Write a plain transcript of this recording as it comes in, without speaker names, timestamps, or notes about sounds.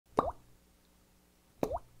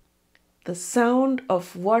The sound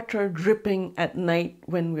of water dripping at night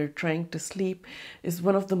when we're trying to sleep is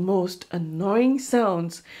one of the most annoying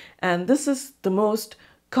sounds, and this is the most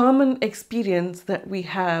common experience that we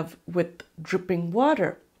have with dripping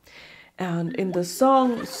water. And in the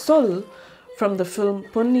song Sol from the film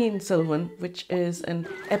Ponniyin Selvan, which is an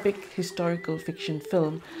epic historical fiction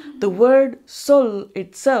film, the word Sol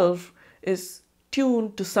itself is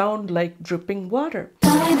tuned to sound like dripping water.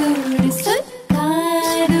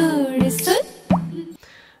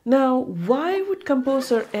 Now, why would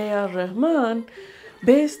composer AR Rahman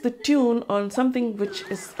base the tune on something which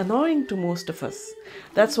is annoying to most of us?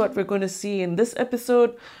 That's what we're going to see in this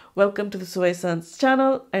episode. Welcome to the Suvaisans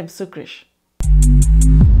channel. I'm Sukrish.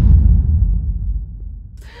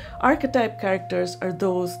 Archetype characters are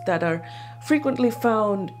those that are frequently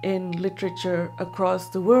found in literature across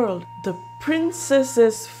the world. The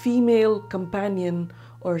princess's female companion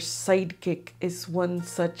or sidekick is one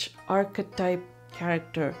such archetype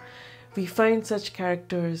character. We find such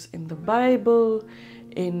characters in the Bible,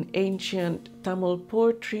 in ancient Tamil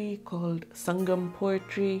poetry called Sangam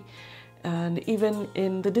poetry, and even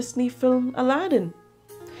in the Disney film Aladdin.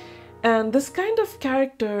 And this kind of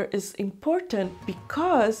character is important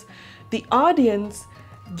because the audience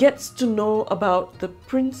gets to know about the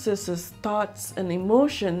princess's thoughts and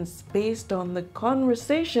emotions based on the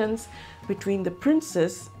conversations between the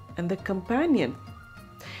princess and the companion.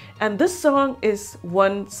 And this song is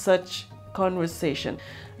one such conversation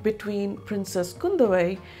between Princess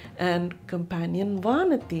Kundavai and companion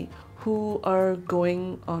Vanati, who are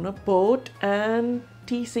going on a boat and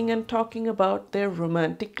teasing and talking about their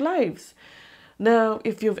romantic lives. Now,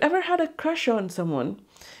 if you've ever had a crush on someone,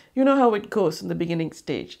 you know how it goes in the beginning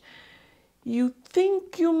stage. You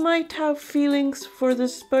think you might have feelings for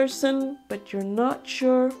this person, but you're not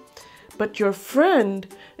sure. But your friend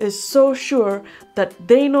is so sure that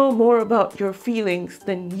they know more about your feelings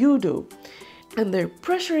than you do. And they're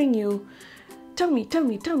pressuring you, tell me,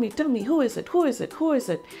 who is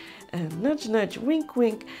it? And nudge, nudge, wink,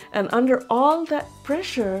 wink. And under all that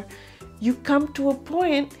pressure, you come to a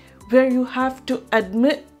point where you have to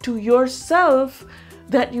admit to yourself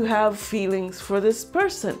that you have feelings for this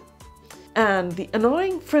person. And the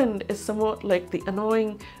annoying friend is somewhat like the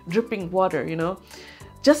annoying dripping water, you know.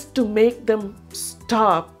 Just to make them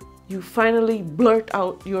stop, you finally blurt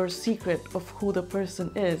out your secret of who the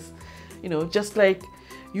person is. You know, just like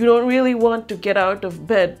you don't really want to get out of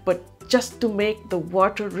bed, but just to make the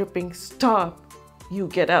water dripping stop, you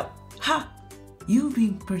get up. Ha! You've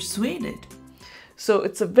been persuaded. So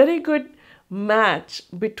it's a very good match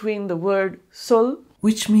between the word sol,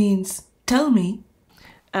 which means tell me,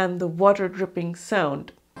 and the water dripping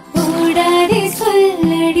sound.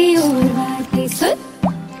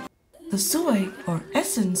 The suvai or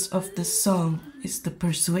essence of this song is the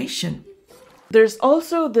persuasion. There's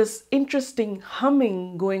also this interesting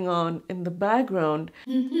humming going on in the background.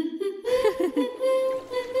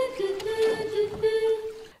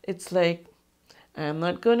 It's like, I'm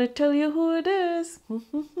not gonna tell you who it is.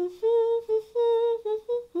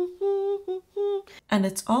 And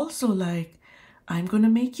it's also like, I'm gonna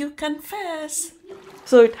make you confess.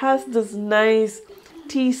 So it has this nice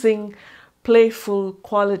teasing, playful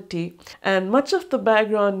quality, and much of the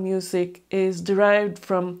background music is derived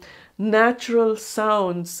from natural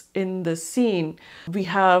sounds in the scene. We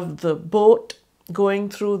have the boat going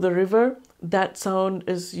through the river. That sound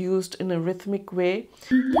is used in a rhythmic way.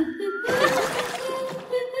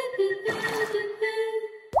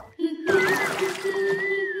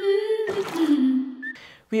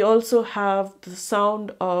 We also have the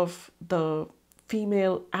sound of the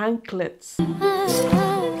female anklets.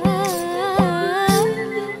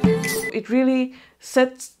 It really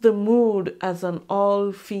sets the mood as an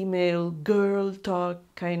all-female girl talk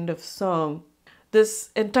kind of song.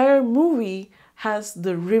 This entire movie has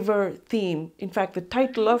the river theme. In fact, the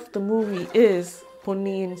title of the movie is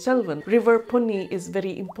Ponniyin Selvan. River Ponni is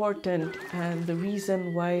very important and the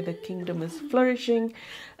reason why the kingdom is flourishing,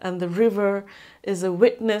 and the river is a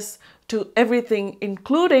witness to everything,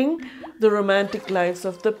 including the romantic lives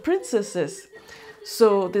of the princesses.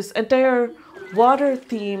 So this entire water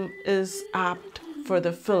theme is apt for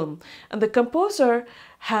the film, and the composer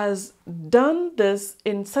has done this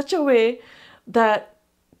in such a way that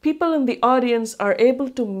people in the audience are able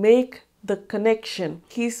to make the connection.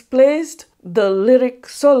 He's placed the lyric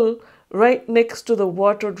sol right next to the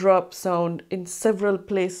water drop sound in several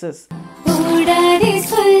places.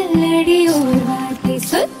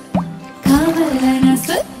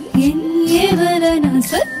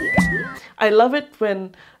 I love it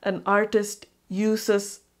when an artist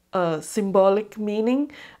uses a symbolic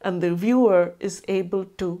meaning and the viewer is able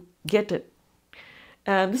to get it.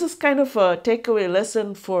 And this is kind of a takeaway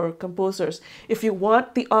lesson for composers. If you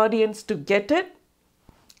want the audience to get it,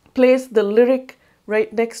 place the lyric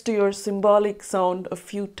right next to your symbolic sound a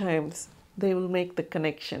few times. They will make the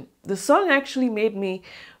connection. The song actually made me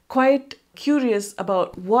quite curious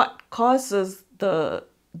about what causes the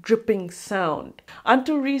dripping sound.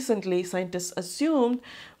 Until recently, scientists assumed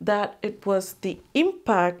that it was the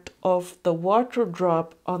impact of the water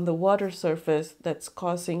drop on the water surface that's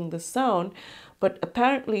causing the sound, but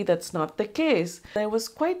apparently that's not the case. I was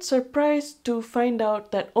quite surprised to find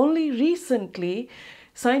out that only recently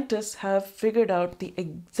scientists have figured out the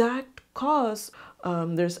exact cause.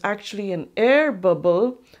 There's actually an air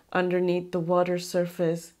bubble underneath the water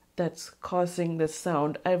surface that's causing the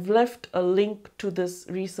sound. I've left a link to this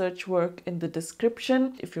research work in the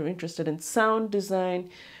description. If you're interested in sound design,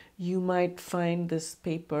 you might find this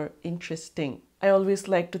paper interesting. I always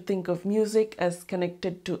like to think of music as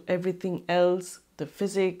connected to everything else, the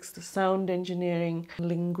physics, the sound engineering,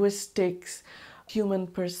 linguistics, human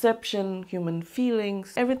perception, human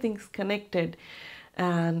feelings, everything's connected.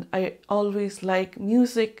 And I always like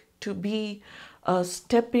music to be a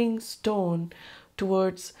stepping stone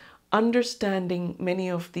towards understanding many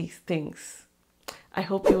of these things. I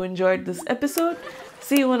hope you enjoyed this episode.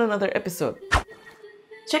 See you on another episode.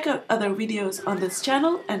 Check out other videos on this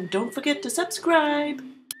channel and don't forget to subscribe.